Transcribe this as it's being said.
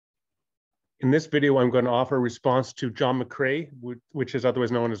In this video, I'm going to offer a response to Jon McCray, which is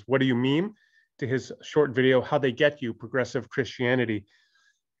otherwise known as Whaddo You Meme, to his short video, How They Get You, Progressive Christianity,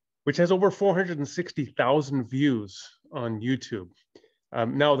 which has over 460,000 views on YouTube.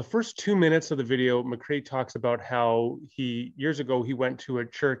 Now, the first 2 minutes of the video, McCray talks about how years ago, he went to a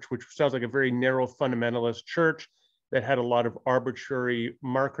church, which sounds like a very narrow fundamentalist church that had a lot of arbitrary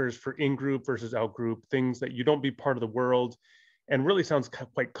markers for in-group versus out-group, things that you don't be part of the world, and really sounds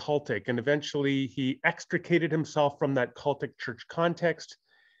quite cultic. And eventually he extricated himself from that cultic church context,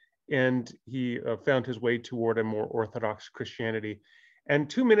 and he found his way toward a more orthodox Christianity. And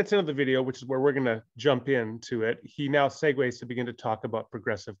 2 minutes into the video, which is where we're going to jump into it, he now segues to begin to talk about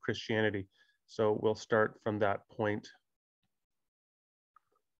progressive Christianity. So we'll start from that point.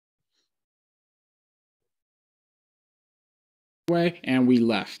 And we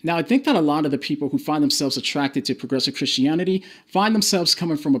left. Now, I think that a lot of the people who find themselves attracted to progressive Christianity find themselves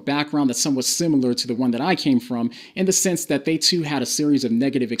coming from a background that's somewhat similar to the one that I came from, in the sense that they too had a series of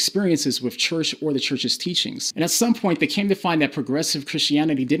negative experiences with church or the church's teachings. And at some point, they came to find that progressive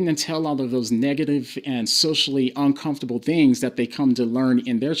Christianity didn't entail all of those negative and socially uncomfortable things that they come to learn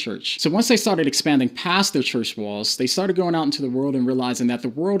in their church. So once they started expanding past their church walls, they started going out into the world and realizing that the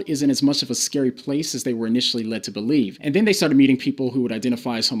world isn't as much of a scary place as they were initially led to believe. And then they started meeting people who would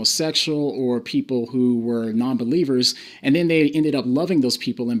identify as homosexual or people who were non-believers, and then they ended up loving those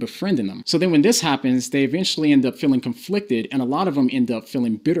people and befriending them. So then when this happens, they eventually end up feeling conflicted, and a lot of them end up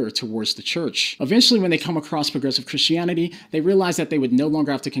feeling bitter towards the church. Eventually, when they come across progressive Christianity, they realize that they would no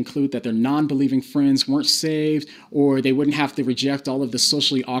longer have to conclude that their non-believing friends weren't saved, or they wouldn't have to reject all of the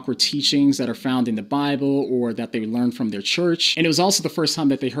socially awkward teachings that are found in the Bible or that they learned from their church. And it was also the first time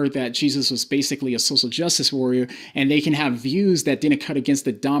that they heard that Jesus was basically a social justice warrior, and they can have views that didn't cut against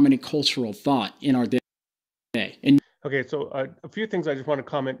the dominant cultural thought in our day. Okay, so a few things I just want to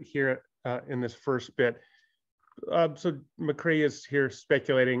comment here in this first bit. So McCray is here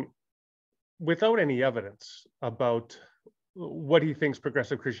speculating without any evidence about what he thinks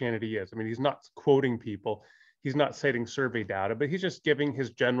progressive Christianity is. I mean, he's not quoting people, he's not citing survey data, but he's just giving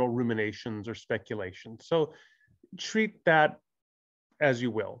his general ruminations or speculation. So treat that as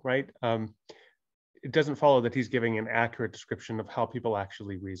you will, right? It doesn't follow that he's giving an accurate description of how people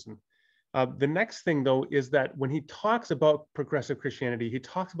actually reason. The next thing, though, is that when he talks about progressive Christianity, he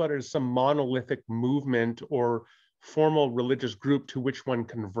talks about it as some monolithic movement or formal religious group to which one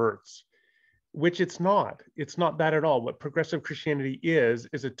converts, which it's not. It's not that at all. What progressive Christianity is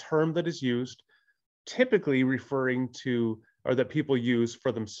a term that is used, typically referring to, or that people use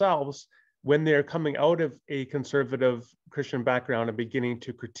for themselves, when they're coming out of a conservative Christian background and beginning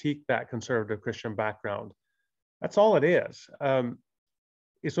to critique that conservative Christian background. That's all it is.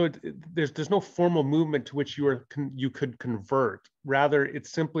 So there's no formal movement to which you could convert. Rather,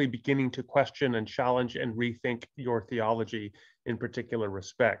 it's simply beginning to question and challenge and rethink your theology in particular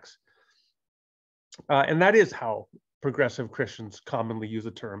respects. And that is how progressive Christians commonly use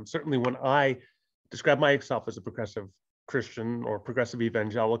the term. Certainly when I describe myself as a progressive Christian or progressive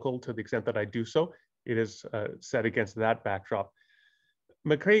evangelical, to the extent that I do so, it is set against that backdrop.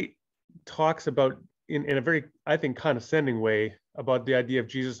 McCray talks about, in a very, I think, condescending way, about the idea of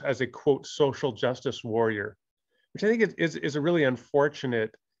Jesus as a, quote, social justice warrior, which I think is a really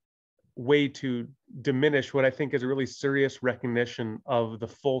unfortunate way to diminish what I think is a really serious recognition of the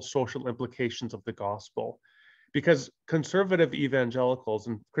full social implications of the gospel. Because conservative evangelicals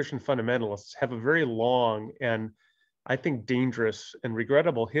and Christian fundamentalists have a very long and, I think, dangerous and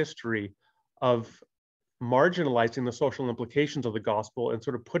regrettable history of marginalizing the social implications of the gospel and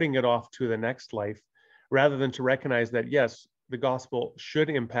sort of putting it off to the next life, rather than to recognize that, yes, the gospel should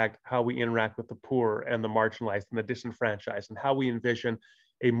impact how we interact with the poor and the marginalized and the disenfranchised, and how we envision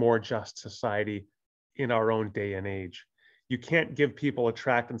a more just society in our own day and age. You can't give people a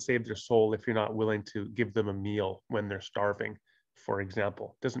tract and save their soul if you're not willing to give them a meal when they're starving, for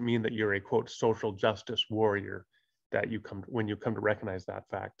example. Doesn't mean that you're a, quote, social justice warrior when you come to recognize that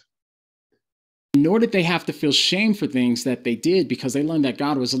fact. Nor did they have to feel shame for things that they did, because they learned that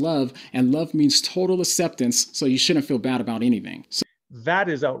God was love, and love means total acceptance, so you shouldn't feel bad about anything. That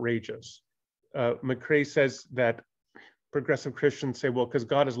is outrageous. McCray says that progressive Christians say, well, because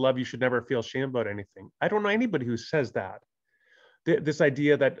God is love, you should never feel shame about anything. I don't know anybody who says that. This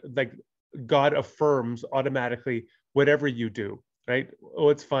idea that, like, God affirms automatically whatever you do, right? Oh,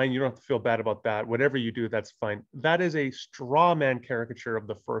 it's fine. You don't have to feel bad about that. Whatever you do, that's fine. That is a straw man caricature of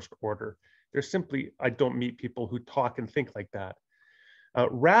the first order. There's simply, I don't meet people who talk and think like that.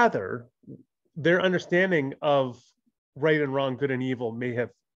 Rather, their understanding of right and wrong, good and evil may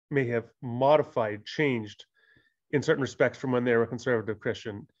have modified, changed in certain respects from when they were a conservative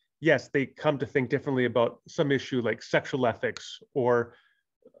Christian. yes, they come to think differently about some issue like sexual ethics or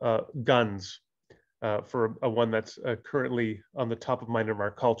guns, for one that's currently on the top of mind of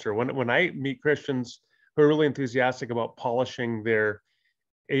our culture. When I meet Christians who are really enthusiastic about polishing their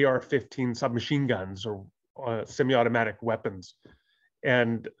AR-15 submachine guns or semi-automatic weapons,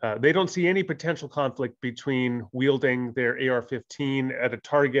 and they don't see any potential conflict between wielding their AR-15 at a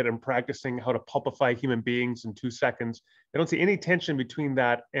target and practicing how to pulpify human beings in 2 seconds. They don't see any tension between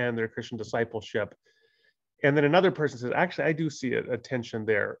that and their Christian discipleship. And then another person says, actually, I do see a tension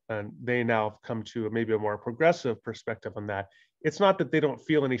there. And they now have come to maybe a more progressive perspective on that. It's not that they don't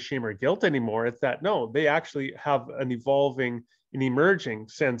feel any shame or guilt anymore. It's that, no, they actually have an evolving, an emerging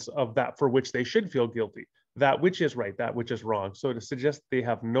sense of that for which they should feel guilty, that which is right, that which is wrong. So to suggest they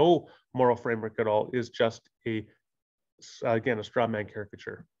have no moral framework at all is just again, a straw man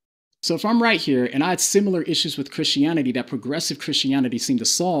caricature. So if I'm right here and I had similar issues with Christianity that progressive Christianity seemed to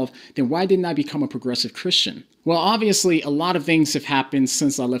solve, then why didn't I become a progressive Christian? Well, obviously, a lot of things have happened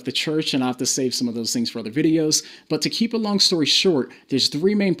since I left the church, and I have to save some of those things for other videos. But to keep a long story short, there's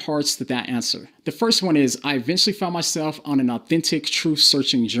 3 main parts to that answer. The first one is I eventually found myself on an authentic,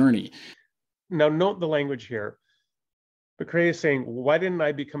 truth-searching journey. Now, note the language here. McCray is saying, why didn't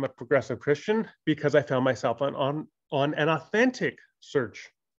I become a progressive Christian? Because I found myself on an authentic search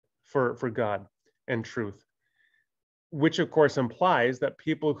for God and truth, which of course implies that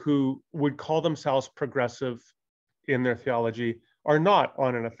people who would call themselves progressive in their theology are not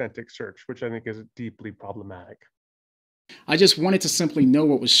on an authentic search, which I think is deeply problematic. I just wanted to simply know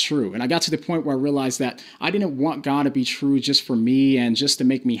what was true. And I got to the point where I realized that I didn't want God to be true just for me and just to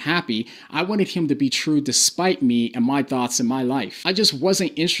make me happy. I wanted him to be true despite me and my thoughts in my life. I just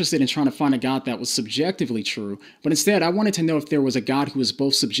wasn't interested in trying to find a God that was subjectively true, but instead I wanted to know if there was a God who was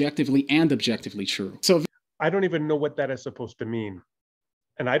both subjectively and objectively true. So I don't even know what that is supposed to mean.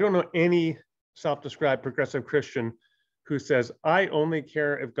 And I don't know any self-described progressive Christian who says, I only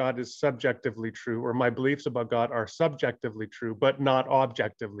care if God is subjectively true, or my beliefs about God are subjectively true, but not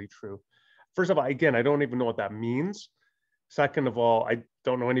objectively true. First of all, again, I don't even know what that means. Second of all, I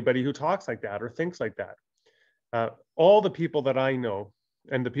don't know anybody who talks like that or thinks like that. All the people that I know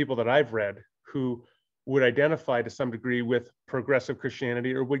and the people that I've read who would identify to some degree with progressive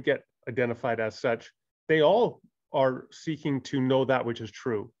Christianity or would get identified as such, they all are seeking to know that which is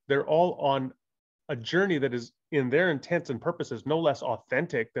true. They're all on a journey that is, in their intents and purposes, no less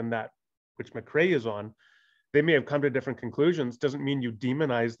authentic than that which McCray is on. They may have come to different conclusions. Doesn't mean you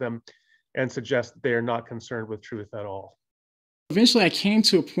demonize them and suggest that they are not concerned with truth at all. Eventually, I came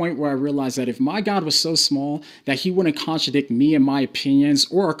to a point where I realized that if my God was so small that he wouldn't contradict me and my opinions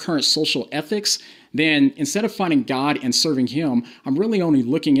or our current social ethics, then instead of finding God and serving him, I'm really only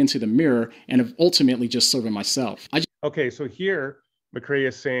looking into the mirror and ultimately just serving myself. Okay, so here McCray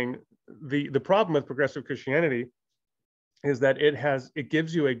is saying the problem with progressive Christianity is that it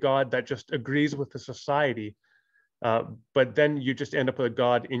gives you a God that just agrees with the society, but then you just end up with a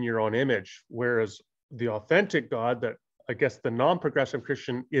God in your own image, whereas the authentic God that I guess the non-progressive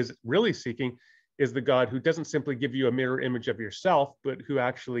Christian is really seeking is the God who doesn't simply give you a mirror image of yourself, but who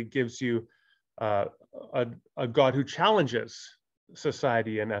actually gives you a God who challenges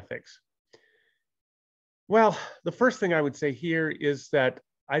society and ethics. Well, the first thing I would say here is that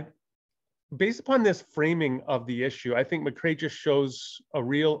based upon this framing of the issue, I think McCray just shows a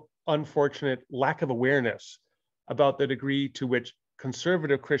real unfortunate lack of awareness about the degree to which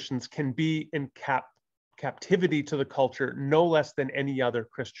conservative Christians can be in captivity to the culture no less than any other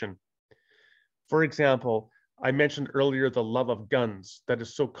Christian. For example, I mentioned earlier the love of guns that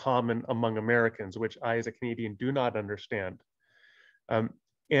is so common among Americans, which I as a Canadian do not understand.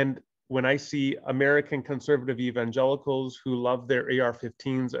 And when I see American conservative evangelicals who love their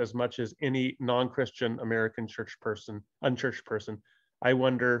AR-15s as much as any non-Christian American unchurched person, I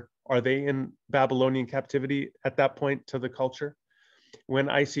wonder, are they in Babylonian captivity at that point to the culture? When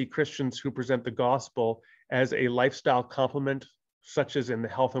I see Christians who present the gospel as a lifestyle complement, such as in the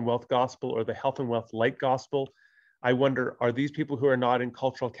health and wealth gospel or the health and wealth light gospel, I wonder, are these people who are not in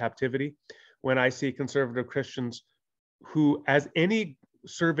cultural captivity? When I see conservative Christians who, as any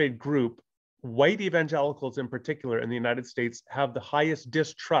surveyed group, white evangelicals in particular in the United States, have the highest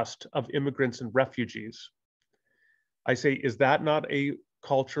distrust of immigrants and refugees, I say, is that not a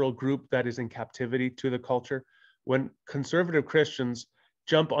cultural group that is in captivity to the culture? When conservative Christians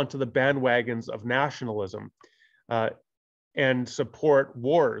jump onto the bandwagons of nationalism and support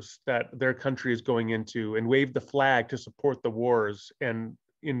wars that their country is going into and wave the flag to support the wars and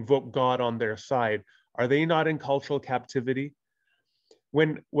invoke God on their side, are they not in cultural captivity?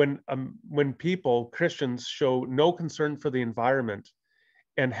 When people, Christians, show no concern for the environment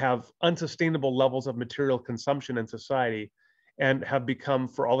and have unsustainable levels of material consumption in society and have become,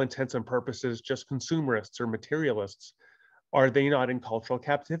 for all intents and purposes, just consumerists or materialists, are they not in cultural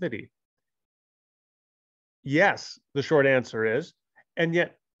captivity? Yes, the short answer is. And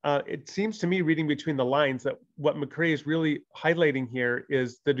yet, it seems to me, reading between the lines, that what McCray is really highlighting here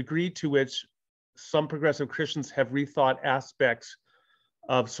is the degree to which some progressive Christians have rethought aspects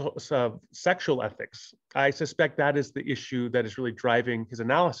of sexual ethics. I suspect that is the issue that is really driving his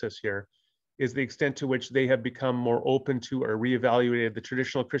analysis here, is the extent to which they have become more open to or reevaluated the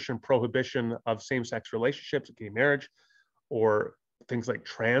traditional Christian prohibition of same-sex relationships, gay marriage, or things like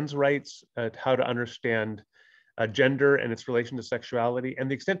trans rights, how to understand gender and its relation to sexuality, and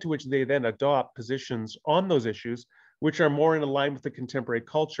the extent to which they then adopt positions on those issues, which are more in line with the contemporary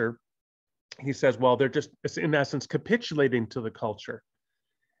culture. He says, well, they're just, in essence, capitulating to the culture.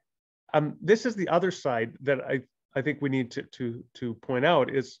 This is the other side that I think we need to point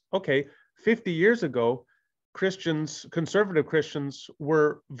out is, okay, 50 years ago, Christians, conservative Christians,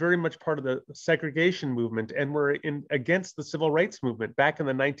 were very much part of the segregation movement and were against the civil rights movement back in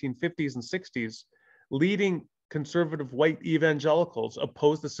the 1950s and 60s. Leading conservative white evangelicals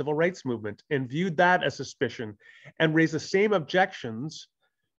opposed the civil rights movement and viewed that as suspicion and raised the same objections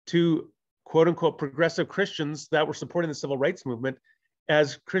to quote unquote progressive Christians that were supporting the civil rights movement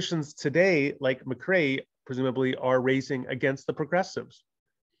as Christians today, like McCray, presumably are raising against the progressives.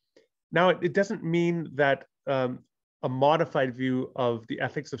 Now, it doesn't mean that a modified view of the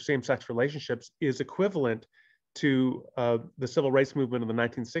ethics of same-sex relationships is equivalent to the civil rights movement of the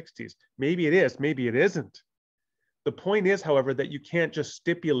 1960s. Maybe it is, maybe it isn't. The point is, however, that you can't just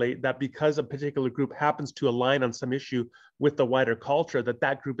stipulate that because a particular group happens to align on some issue with the wider culture, that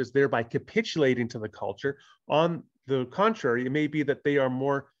that group is thereby capitulating to the culture. On the contrary, it may be that they are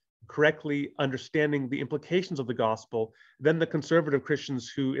more correctly understanding the implications of the gospel than the conservative Christians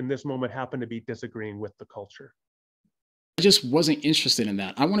who in this moment happen to be disagreeing with the culture. I just wasn't interested in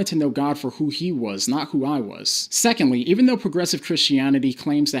that. I wanted to know God for who he was, not who I was. Secondly, even though progressive Christianity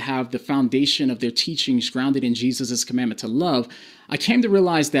claims to have the foundation of their teachings grounded in Jesus' commandment to love, I came to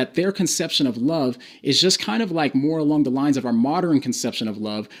realize that their conception of love is just kind of like more along the lines of our modern conception of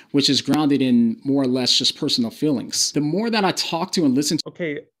love, which is grounded in more or less just personal feelings. The more that I talk to and listen to—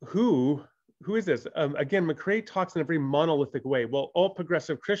 Okay, who is this? Again, McCray talks in a very monolithic way. Well, all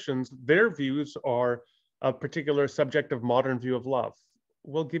progressive Christians, their views are a particular subjective modern view of love.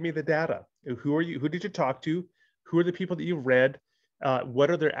 Well, give me the data. Who are you? Who did you talk to? Who are the people that you've read? What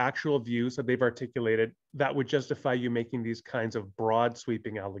are their actual views that they've articulated that would justify you making these kinds of broad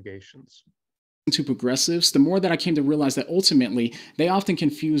sweeping allegations? To progressives, the more that I came to realize that ultimately they often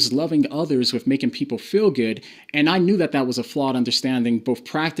confuse loving others with making people feel good, and I knew that that was a flawed understanding both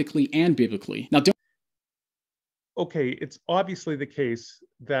practically and biblically. Now, okay, it's obviously the case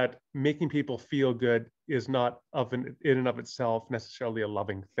that making people feel good is not in and of itself necessarily a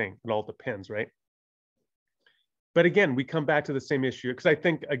loving thing. It all depends, right? But again, we come back to the same issue because I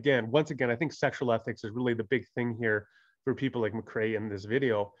think, once again, I think sexual ethics is really the big thing here for people like McCray in this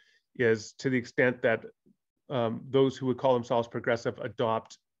video, is to the extent that those who would call themselves progressive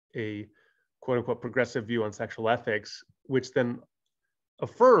adopt a quote unquote progressive view on sexual ethics, which then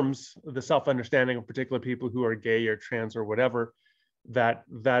affirms the self-understanding of particular people who are gay or trans or whatever, that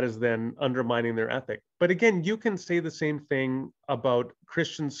is then undermining their ethic. But again, you can say the same thing about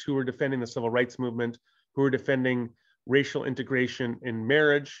Christians who are defending the civil rights movement, who are defending racial integration in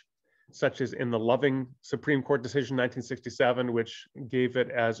marriage, such as in the Loving Supreme Court decision 1967, which gave it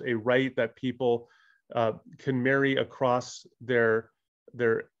as a right that people can marry across their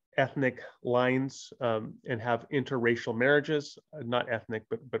ethnic lines and have interracial marriages, not ethnic,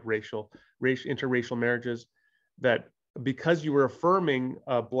 but interracial marriages, that because you were affirming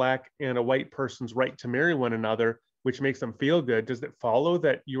a Black and a white person's right to marry one another, which makes them feel good, does it follow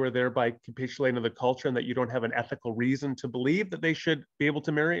that you are thereby capitulating to the culture and that you don't have an ethical reason to believe that they should be able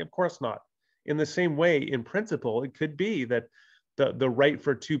to marry? Of course not. In the same way, in principle, it could be that the right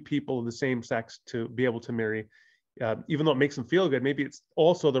for two people of the same sex to be able to marry, even though it makes them feel good, maybe it's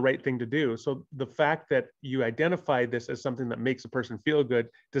also the right thing to do. So the fact that you identify this as something that makes a person feel good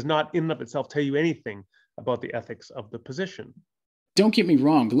does not in and of itself tell you anything about the ethics of the position. Don't get me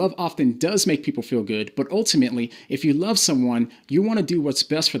wrong, love often does make people feel good, but ultimately, if you love someone, you want to do what's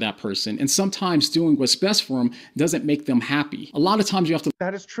best for that person, and sometimes doing what's best for them doesn't make them happy. A lot of times you have to—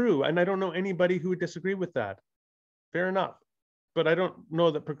 That is true, and I don't know anybody who would disagree with that. Fair enough. But I don't know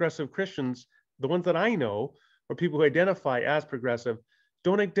that progressive Christians, the ones that I know, or people who identify as progressive,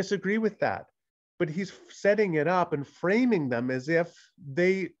 don't disagree with that. But he's setting it up and framing them as if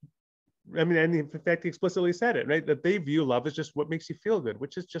they I mean, and in fact, he explicitly said it, right? That they view love as just what makes you feel good,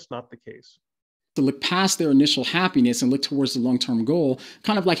 which is just not the case. To look past their initial happiness and look towards the long-term goal,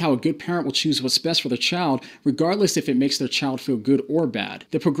 kind of like how a good parent will choose what's best for their child, regardless if it makes their child feel good or bad.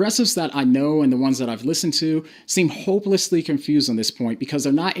 The progressives that I know and the ones that I've listened to seem hopelessly confused on this point because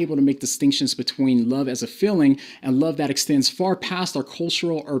they're not able to make distinctions between love as a feeling and love that extends far past our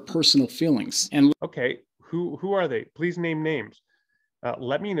cultural or personal feelings. And okay, who are they? Please name names.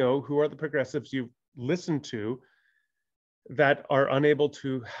 Let me know who are the progressives you've listened to that are unable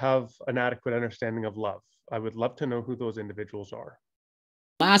to have an adequate understanding of love. I would love to know who those individuals are.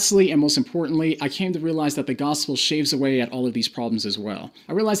 lastly, and most importantly, I came to realize that the gospel shaves away at all of these problems as well.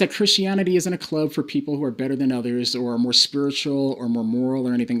 I realized that Christianity isn't a club for people who are better than others or are more spiritual or more moral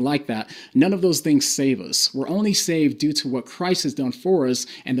or anything like that. None of those things save us. We're only saved due to what Christ has done for us,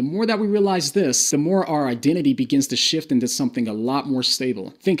 and the more that we realize this, the more our identity begins to shift into something a lot more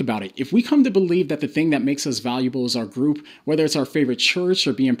stable. Think about it. If we come to believe that the thing that makes us valuable is our group, whether it's our favorite church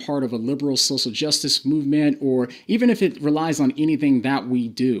or being part of a liberal social justice movement, or even if it relies on anything that we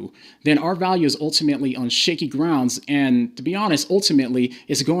do, then our value is ultimately on shaky grounds, and to be honest, ultimately,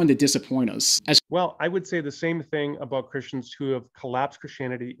 it's going to disappoint us. Well, I would say the same thing about Christians who have collapsed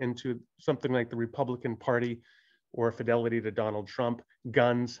Christianity into something like the Republican Party or fidelity to Donald Trump,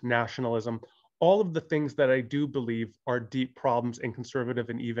 guns, nationalism, all of the things that I do believe are deep problems in conservative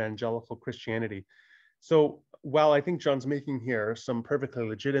and evangelical Christianity. So while I think Jon's making here some perfectly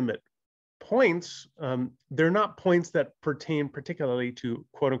legitimate points, they're not points that pertain particularly to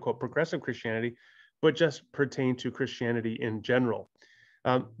quote unquote progressive Christianity, but just pertain to Christianity in general.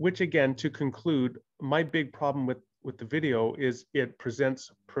 Which again, to conclude, my big problem with the video is it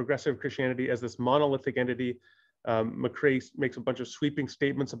presents progressive Christianity as this monolithic entity. McCray makes a bunch of sweeping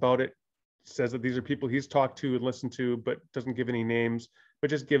statements about it, says that these are people he's talked to and listened to, but doesn't give any names,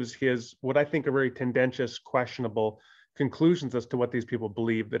 but just gives his, what I think are very tendentious, questionable conclusions as to what these people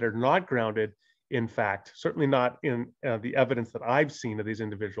believe that are not grounded in fact, certainly not in the evidence that I've seen of these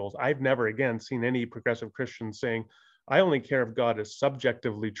individuals. I've never, again, seen any progressive Christians saying, I only care if God is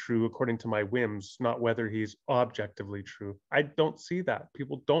subjectively true according to my whims, not whether he's objectively true. I don't see that.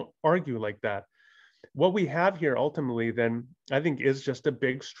 People don't argue like that. What we have here ultimately then, I think, is just a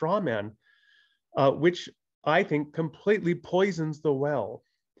big straw man, which I think completely poisons the well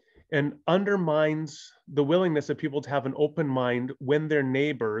and undermines the willingness of people to have an open mind when their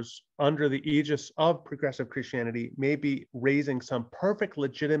neighbors, under the aegis of progressive Christianity, may be raising some perfectly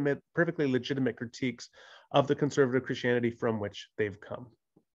legitimate critiques of the conservative Christianity from which they've come.